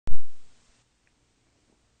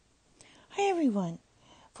Hi everyone.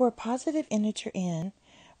 For a positive integer n,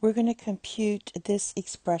 we're going to compute this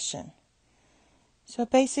expression. So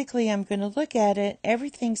basically I'm going to look at it,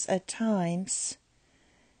 everything's a times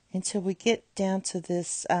until we get down to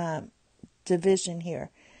this division here.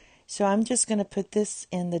 So I'm just going to put this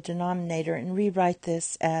in the denominator and rewrite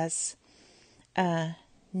this as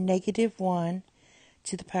negative 1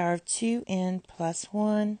 to the power of 2n plus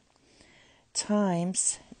 1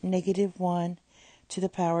 times negative 1 to the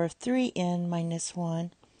power of 3n minus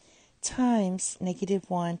 1 times negative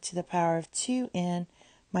 1 to the power of 2n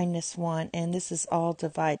minus 1, and this is all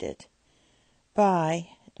divided by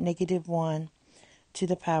negative 1 to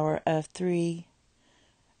the power of 3n,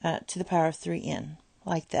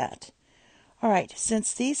 like that. Alright,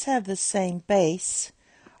 since these have the same base,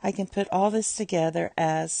 I can put all this together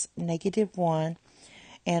as negative 1,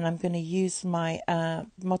 and I'm going to use my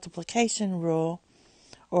multiplication rule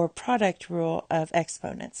or product rule of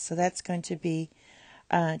exponents. So that's going to be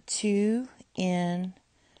 2n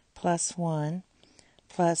plus 1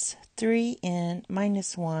 plus 3n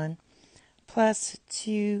minus 1 plus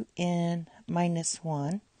 2n minus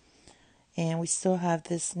 1. And we still have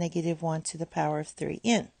this negative 1 to the power of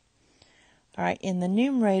 3n. Alright, in the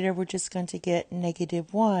numerator, we're just going to get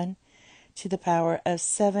negative 1 to the power of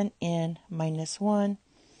 7n minus 1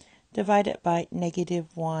 divided by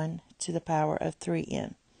negative 1 to the power of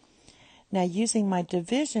 3n. Now, using my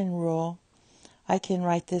division rule, I can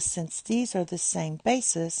write this, since these are the same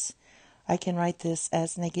basis, I can write this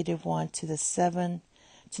as negative 1 to the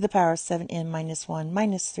power of 7n minus 1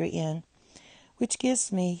 minus 3n, which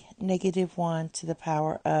gives me negative 1 to the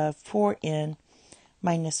power of 4n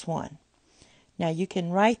minus 1. Now, you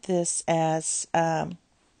can write this as,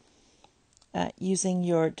 using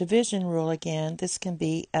your division rule again, this can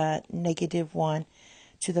be negative 1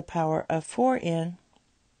 to the power of 4n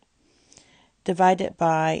divided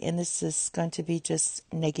by, and this is going to be just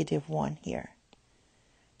negative 1 here.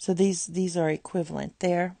 So these are equivalent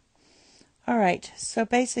there. All right, so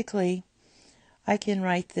basically I can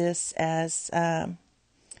write this as,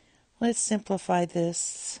 let's simplify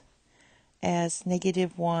this as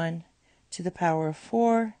negative 1 to the power of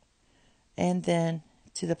 4 and then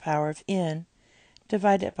to the power of n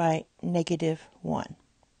divided by negative 1.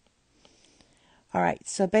 All right,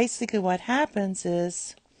 so basically what happens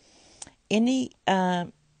is any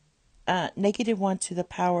negative 1 to the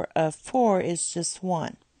power of 4 is just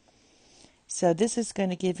 1. So this is going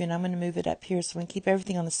to give you, and I'm going to move it up here so we can keep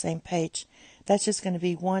everything on the same page. That's just going to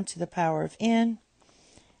be 1 to the power of n,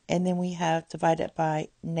 and then we have divided by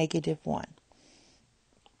negative 1.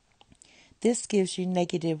 This gives you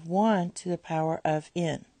negative 1 to the power of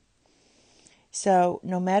n. So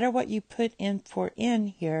no matter what you put in for n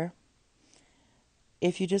here,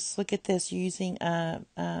 if you just look at this using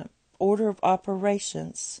order of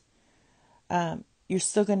operations, you're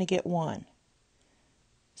still going to get 1.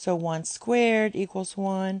 So 1 squared equals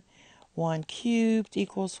 1, 1 cubed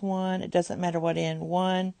equals 1. It doesn't matter what n,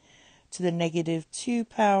 1 to the negative 2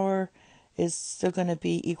 power is still going to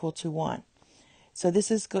be equal to 1. So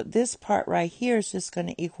this part right here is just going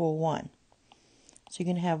to equal 1. So you're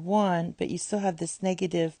going to have 1, but you still have this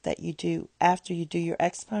negative that you do after you do your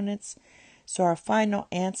exponents. So our final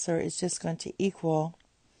answer is just going to equal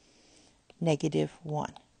negative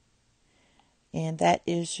 1. And that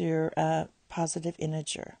is your positive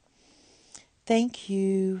integer. Thank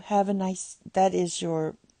you. Have a nice, that is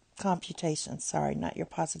your computation. Sorry, not your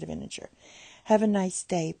positive integer. Have a nice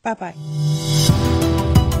day. Bye-bye.